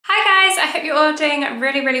hope you're all doing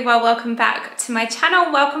really well. Welcome back to my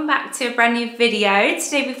channel. Welcome back to a brand new video.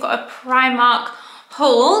 Today we've got a Primark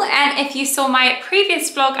haul, and if you saw my previous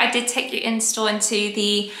vlog, I did take you in store into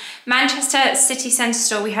the Manchester city centre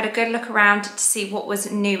store. We had a good look around to see what was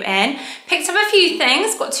new in. Picked up a few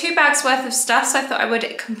things, got 2 bags worth of stuff, so I thought I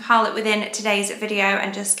would compile it within today's video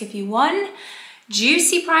and just give you one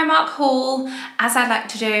juicy Primark haul, as I like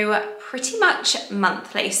to do pretty much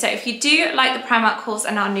monthly. So if you do like the Primark hauls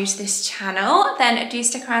and are new to this channel, then do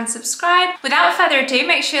stick around and subscribe. Without further ado,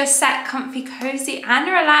 make sure you're set, comfy, cozy and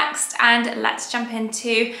relaxed, and let's jump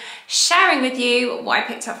into sharing with you what I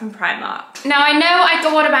picked up from Primark. Now I know I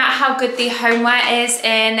go on about how good the homeware is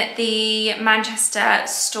in the Manchester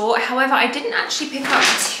store, however I didn't actually pick up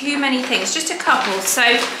too many things, just a couple. So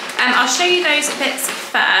I'll show you those bits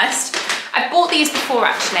first. I bought these before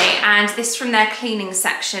actually, and this is from their cleaning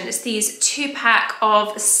section. It's these 2-pack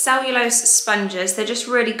of cellulose sponges. They're just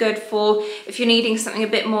really good for if you're needing something a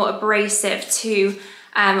bit more abrasive to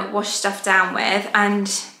wash stuff down with,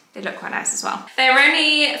 and they look quite nice as well. They're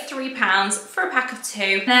only £3 for a pack of 2.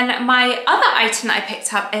 And then my other item that I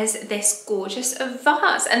picked up is this gorgeous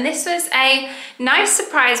vase. And this was a nice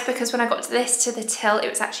surprise because when I got to the till, it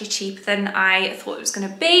was actually cheaper than I thought it was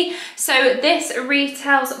gonna be. So this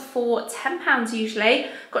retails for £10 usually.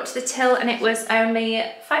 Got to the till and it was only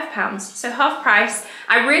 £5, so half price.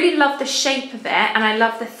 I really love the shape of it and I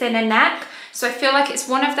love the thinner neck. So I feel like it's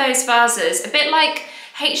one of those vases, a bit like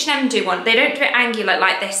H&M do one. They don't do it angular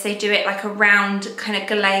like this, they do it like a round, kind of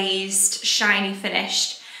glazed, shiny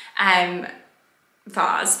finished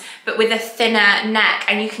vase, but with a thinner neck,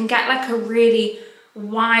 and you can get like a really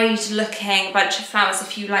wide looking bunch of flowers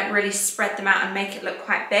if you like really spread them out and make it look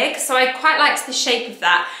quite big. So I quite liked the shape of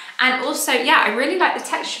that, and also yeah, I really like the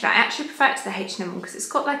texture of it. I actually prefer it to the H&M one because it's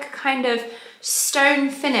got like a kind of stone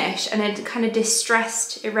finish and a kind of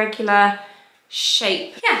distressed, irregular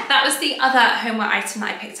shape. Yeah, that was the other homeware item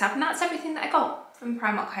that I picked up, and that's everything that I got from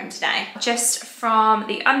Primark Home today. Just from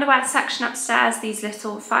the underwear section upstairs, these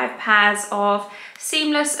little 5 pairs of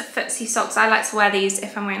seamless footsie socks. I like to wear these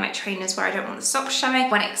if I'm wearing like trainers where I don't want the socks showing.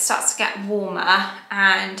 When it starts to get warmer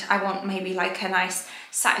and I want maybe like a nice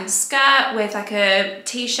satin skirt with like a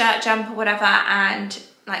t-shirt, jumper, whatever, and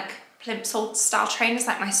like plimsoll style trainers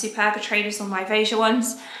like my Superga trainers or my Veja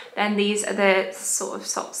ones, then these are the sort of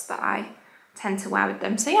socks that I tend to wear with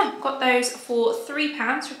them. So yeah, got those for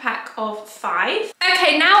 £3 for a pack of 5.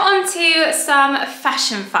 Okay, now on to some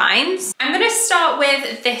fashion finds. I'm gonna start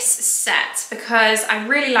with this set because I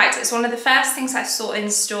really liked it. It's one of the first things I saw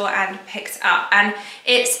in store and picked up, and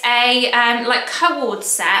it's a like co-ord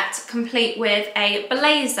set complete with a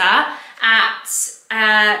blazer at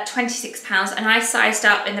 £26, and I sized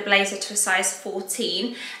up in the blazer to a size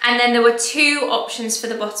 14, and then there were 2 options for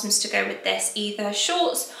the bottoms to go with this, either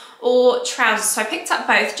shorts or trousers. So I picked up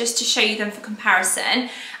both just to show you them for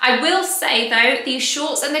comparison. I will say though, these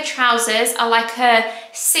shorts and the trousers are like a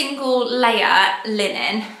single layer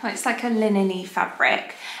linen. It's like a linen-y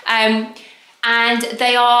fabric. And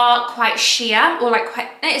they are quite sheer, or like quite,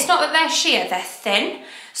 it's not that they're sheer, they're thin.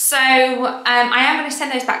 So I am going to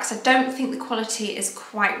send those back because I don't think the quality is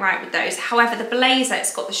quite right with those. However, the blazer,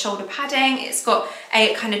 it's got the shoulder padding, it's got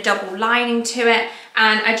a kind of double lining to it,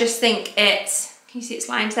 and I just think it's, can you see its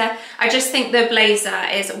lines there? I just think the blazer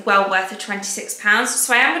is well worth the £26,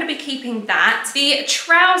 so I am going to be keeping that. The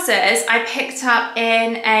trousers I picked up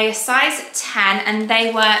in a size 10 and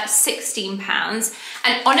they were £16.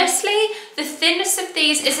 And honestly, the thinness of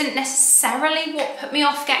these isn't necessarily what put me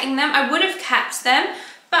off getting them. I would have kept them,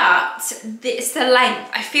 but it's the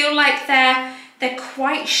length. I feel like they're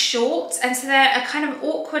quite short, and so they're a kind of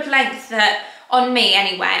awkward length that, on me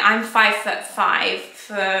anyway, I'm 5'5",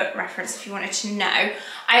 for reference if you wanted to know.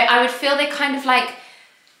 I would feel they kind of like,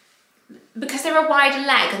 because they're a wider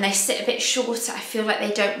leg and they sit a bit shorter, I feel like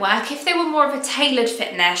they don't work. If they were more of a tailored fit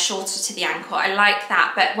and they're shorter to the ankle, I like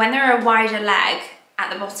that, but when they're a wider leg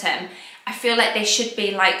at the bottom, I feel like they should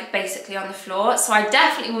be like basically on the floor. So I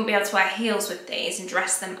definitely wouldn't be able to wear heels with these and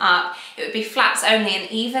dress them up. It would be flats only,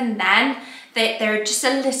 and even then, they're just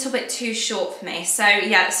a little bit too short for me. So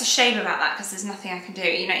yeah, it's a shame about that because there's nothing I can do.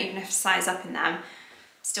 You know, even if I size up in them,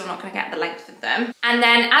 still not going to get the length of them. And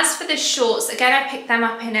then as for the shorts, again, I picked them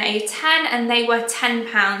up in a 10 and they were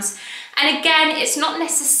 £10. And again, it's not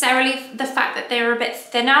necessarily the fact that they're a bit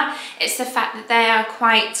thinner, it's the fact that they are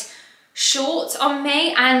quite short on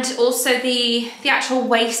me, and also the actual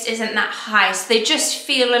waist isn't that high, so they just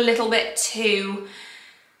feel a little bit too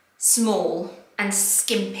small and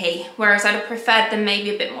skimpy, whereas I'd have preferred them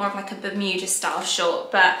maybe a bit more of like a Bermuda style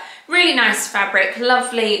short. But really nice fabric,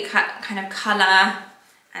 lovely kind of colour,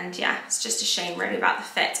 And yeah, it's just a shame really about the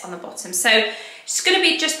fit on the bottom. So it's going to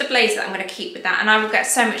be just the blazer that I'm going to keep with that, and I will get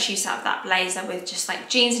so much use out of that blazer with just like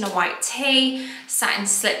jeans and a white tee, satin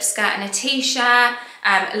slip skirt and a t-shirt,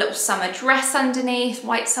 a little summer dress underneath,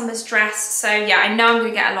 white summer's dress. So yeah, I know I'm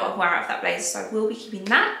going to get a lot of wear out of that blazer, so I will be keeping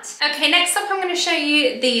that. Okay, next up I'm going to show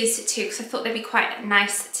you these two because I thought they'd be quite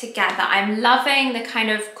nice together. I'm loving the kind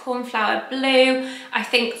of cornflower blue. I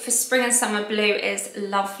think for spring and summer blue is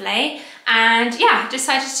lovely. And yeah, I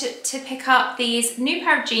decided to pick up these new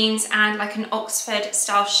pair of jeans and like an Oxford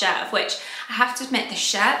style shirt, of which I have to admit the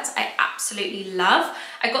shirt I absolutely love.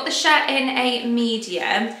 I got the shirt in a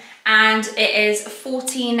medium and it is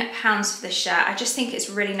 £14 for the shirt. I just think it's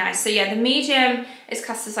really nice. So yeah, the medium is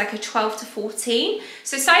classed as like a 12 to 14.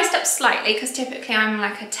 So sized up slightly because typically I'm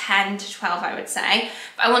like a 10 to 12, I would say.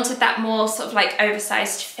 But I wanted that more sort of like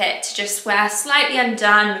oversized fit to just wear slightly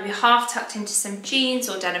undone, maybe half tucked into some jeans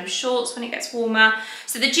or denim shorts when it gets warmer.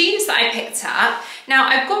 So the jeans that I picked up, now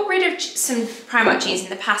I've got rid of some Primark jeans in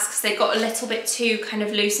the past because they got a little bit too kind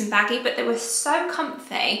of loose and baggy, but they were so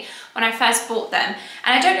comfy when I first bought them.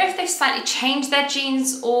 And I don't know if they've slightly changed their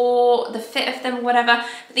jeans or the fit of them or whatever,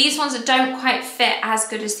 but these ones don't quite fit as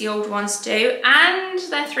good as the old ones do, and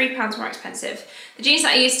they're £3 more expensive. The jeans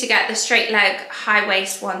that I used to get, the straight leg high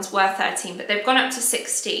waist ones, were 13, but they've gone up to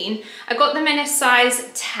 16. I got them in a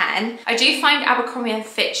size 10. I do find Abercrombie &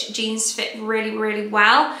 Fitch jeans fit really, really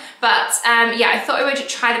well, but yeah, I thought I would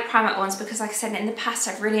try the Primark ones because, like I said, in the past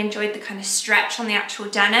I've really enjoyed the kind of stretch on the actual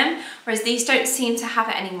denim, whereas these don't seem to have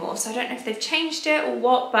it anymore. So I don't know if they've changed it or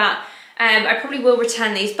what, but I probably will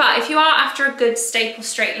return these. But if you are after a good staple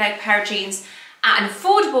straight leg pair of jeans at an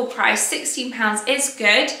affordable price, £16 is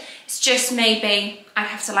good. It's just maybe I'd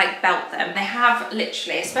have to like belt them. They have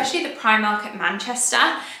literally, especially the Primark at Manchester,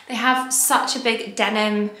 they have such a big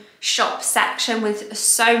denim shop section with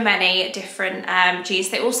so many different jeans.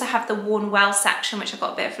 They also have the worn well section, which I've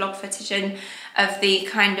got a bit of vlog footage in, of the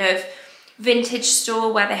kind of vintage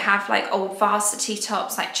store where they have like old varsity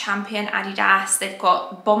tops like Champion, Adidas. They've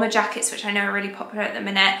got bomber jackets, which I know are really popular at the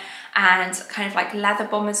minute, and kind of like leather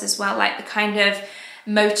bombers as well, like the kind of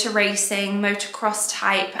motor racing, motocross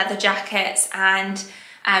type leather jackets, and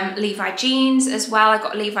Levi jeans as well. I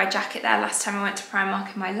got a Levi jacket there last time I went to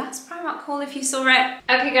Primark in my last Primark haul, if you saw it.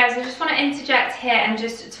 Okay guys, I just want to interject here and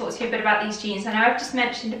just talk to you a bit about these jeans. I know I've just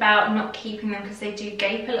mentioned about not keeping them because they do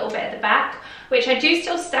gape a little bit at the back, which I do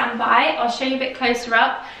still stand by. I'll show you a bit closer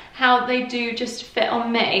up how they do just fit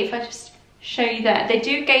on me. If I just show you there, they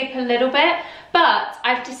do gape a little bit, but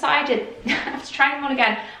I've decided, after trying them on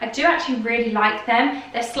again, I do actually really like them.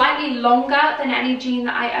 They're slightly longer than any jean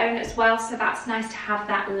that I own as well, so that's nice to have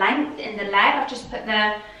that length in the leg. I've just put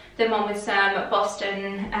them on with some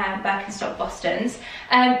Boston, Birkenstock Bostons.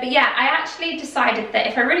 But yeah, I actually decided that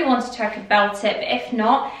if I really wanted to, I could belt it, but if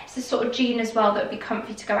not, it's the sort of jean as well that would be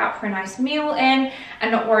comfy to go out for a nice meal in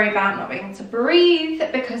and not worry about not being able to breathe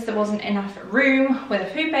because there wasn't enough room with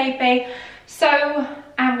a food baby. So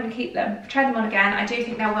I'm going to keep them. I've tried them on again. I do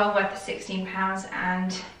think they're well worth the £16,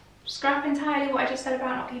 and scrap entirely what I just said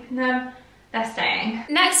about not keeping them. They're staying.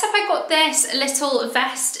 Next up, I got this little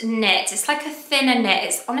vest knit. It's like a thinner knit.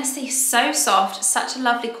 It's honestly so soft, such a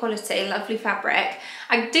lovely quality, lovely fabric.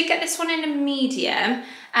 I did get this one in a medium.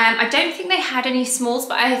 I don't think they had any smalls,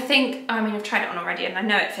 but I think, I mean, I've tried it on already and I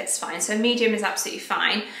know it fits fine. So medium is absolutely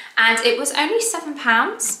fine. And it was only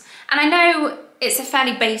 £7. And I know it's a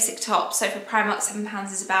fairly basic top, so for Primark,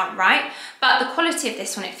 £7 is about right. But the quality of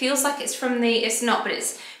this one, it feels like it's from the, it's not, but it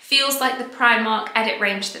feels like the Primark edit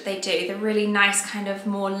range that they do, the really nice kind of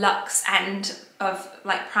more luxe end of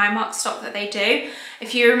like Primark stock that they do.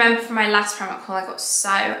 If you remember from my last Primark haul, I got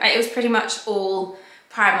it was pretty much all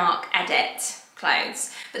Primark edit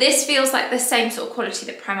clothes. But this feels like the same sort of quality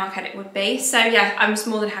that Primark edit would be. So yeah, I was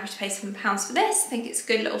more than happy to pay £7 for this. I think it's a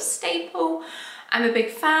good little staple. I'm a big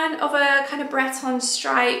fan of a kind of Breton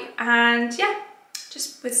stripe, and yeah,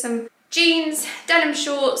 just with some jeans, denim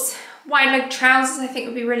shorts, wide leg trousers I think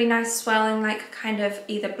would be really nice as well, in like kind of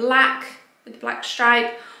either black with a black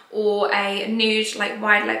stripe or a nude like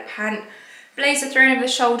wide leg pant, blazer thrown over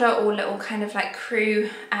the shoulder, or little kind of like crew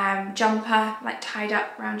jumper like tied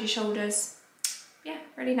up around your shoulders. Yeah,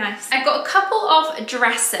 really nice. I've got a couple of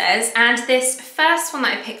dresses, and this first one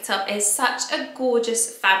that I picked up is such a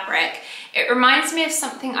gorgeous fabric. It reminds me of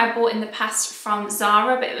something I bought in the past from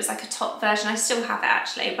Zara, but it was like a top version. I still have it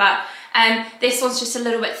actually, but this one's just a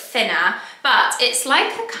little bit thinner, but it's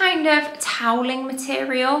like a kind of toweling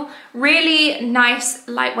material. Really nice,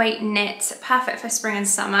 lightweight knit, perfect for spring and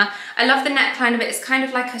summer. I love the neckline of it. It's kind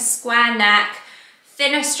of like a square neck,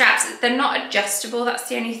 thinner straps. They're not adjustable, that's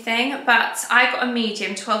the only thing, but I got a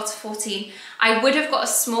medium, 12 to 14. I would have got a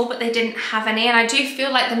small, but they didn't have any, and I do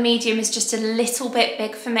feel like the medium is just a little bit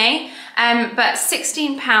big for me, but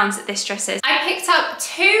 £16 this dress is. I picked up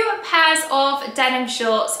 2 pairs of denim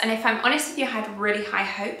shorts, and if I'm honest with you, I had really high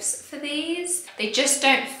hopes for these. They just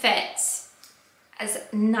don't fit as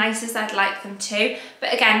nice as I'd like them to.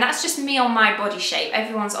 But again, that's just me on my body shape.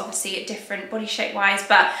 Everyone's obviously different body shape wise,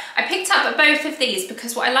 but I picked up both of these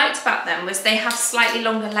because what I liked about them was they have slightly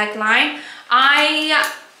longer leg line. I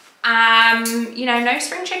am, you know, no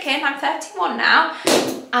spring chicken, I'm 31 now,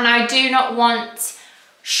 and I do not want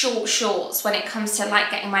short shorts when it comes to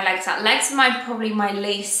like getting my legs out. Legs are probably my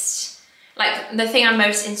least, like the thing I'm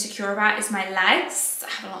most insecure about is my legs. I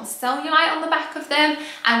have a lot of cellulite on the back of them,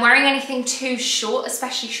 and wearing anything too short,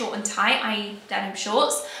 especially short and tight, i.e. denim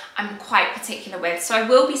shorts, I'm quite particular with. So I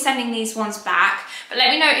will be sending these ones back, but let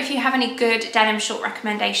me know if you have any good denim short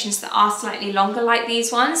recommendations that are slightly longer like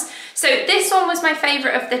these ones. So this one was my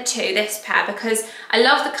favorite of the 2, this pair, because I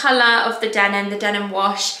love the color of the denim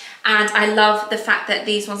wash, and I love the fact that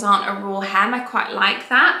these ones aren't a raw hem. I quite like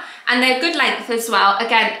that. And they're good length as well.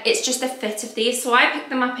 Again, it's just the fit of these. So I picked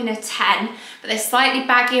them up in a 10, but they're slightly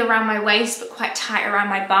baggy around my waist, but quite tight around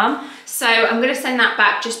my bum. So I'm gonna send that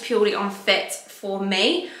back just purely on fit for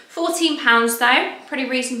me. £14 though, pretty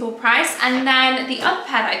reasonable price. And then the other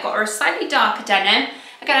pair that I got are a slightly darker denim.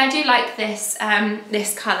 Again, I do like this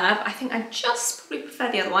this colour, but I think I just probably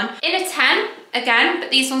prefer the other one. In a 10, again,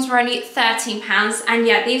 but these ones were only £13. And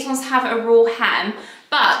yeah, these ones have a raw hem,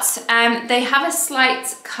 but they have a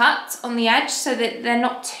slight cut on the edge so that they're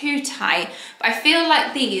not too tight. But I feel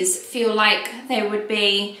like these feel like they would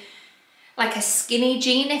be like a skinny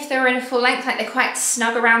jean if they were in a full length, like they're quite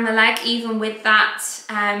snug around the leg, even with that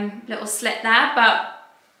little slit there. But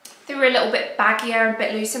they were a little bit baggier and a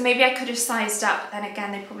bit looser. Maybe I could have sized up, but then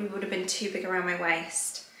again, they probably would have been too big around my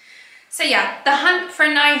waist. So yeah, the hunt for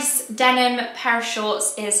a nice denim pair of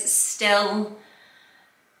shorts is still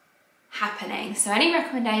happening. So any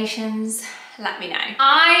recommendations, let me know.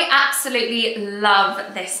 I absolutely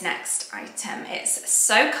love this next item. It's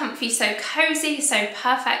so comfy, so cozy, so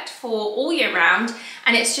perfect for all year round.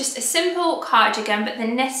 And it's just a simple cardigan, but the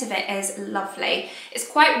knit of it is lovely. It's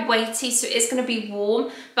quite weighty, so it is gonna be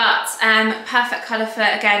warm, but perfect color for,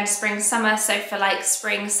 again, spring, summer. So for like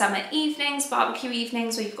spring, summer evenings, barbecue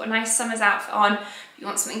evenings, where you've got a nice summer's outfit on, you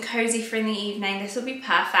want something cozy for in the evening, this will be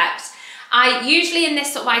perfect. I usually in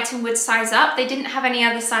this sort of item would size up. They didn't have any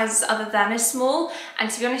other sizes other than a small, and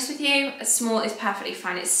to be honest with you, a small is perfectly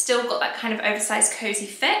fine. It's still got that kind of oversized cozy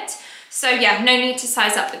fit. So yeah, no need to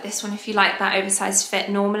size up with this one if you like that oversized fit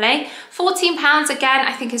normally. £14 again,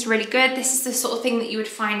 I think is really good. This is the sort of thing that you would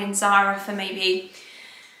find in Zara for maybe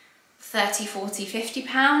 30, 40, 50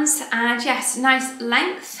 pounds. And yes, nice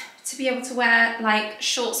length to be able to wear like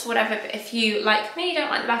shorts or whatever. But if you, like me, don't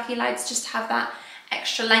like the back of your legs, just have that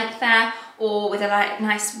extra length there, or with a like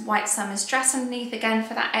nice white summer's dress underneath, again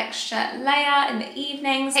for that extra layer in the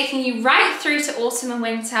evenings, taking you right through to autumn and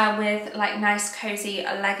winter with like nice cozy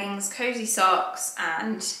leggings, cozy socks,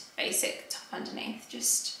 and basic top underneath,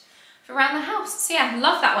 just for around the house. So yeah,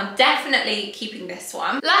 love that one. Definitely keeping this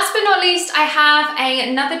one. Last but not least, I have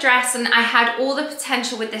another dress, and I had all the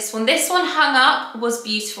potential with this one. This one hung up was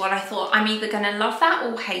beautiful, and I thought I'm either gonna love that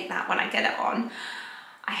or hate that when I get it on.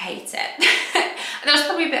 I hate it. That was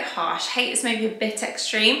probably a bit harsh. Hate is maybe a bit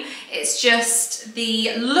extreme. It's just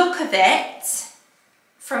the look of it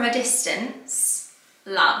from a distance,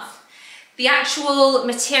 love. The actual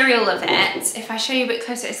material of it, if I show you a bit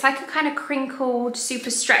closer, it's like a kind of crinkled,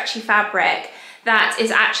 super stretchy fabric that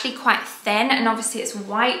is actually quite thin, and obviously it's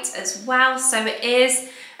white as well, so it is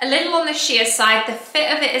a little on the sheer side. The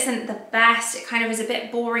fit of it isn't the best. It kind of is a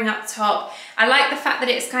bit boring up top. I like the fact that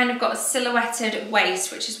it's kind of got a silhouetted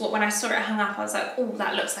waist, which is what, when I saw it hung up, I was like, oh,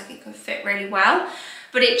 that looks like it could fit really well.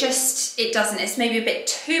 But it doesn't. It's maybe a bit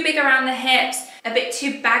too big around the hips, a bit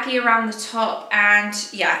too baggy around the top, and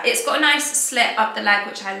yeah, it's got a nice slit up the leg,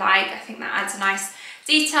 which I like. I think that adds a nice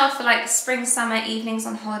detail for like spring, summer evenings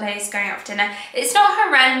on holidays, going out for dinner. It's not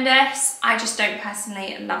horrendous, I just don't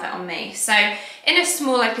personally love it on me. So in a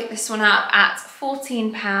small, I picked this one up at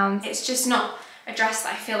 £14. It's just not a dress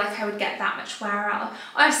that I feel like I would get that much wear out of.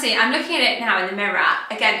 Honestly, I'm looking at it now in the mirror.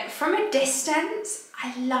 Again, from a distance,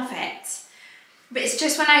 I love it. But it's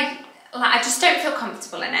just when I just don't feel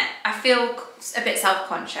comfortable in it. I feel a bit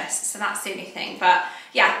self-conscious, so that's the only thing. But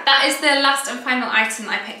yeah, that is the last and final item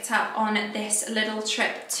that I picked up on this little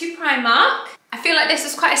trip to Primark. I feel like this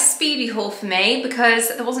was quite a speedy haul for me because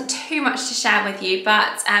there wasn't too much to share with you,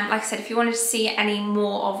 but like I said, if you wanted to see any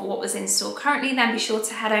more of what was in store currently, then be sure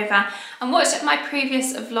to head over and watch my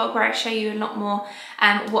previous vlog where I show you a lot more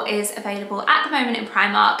what is available at the moment in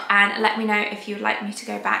Primark, and let me know if you would like me to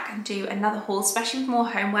go back and do another haul, especially with more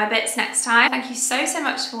homeware bits next time. Thank you so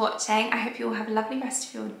much for watching. I hope you all have a lovely rest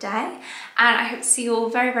of your day, and I hope to see you all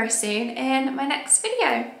very soon in my next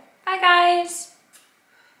video. Bye guys!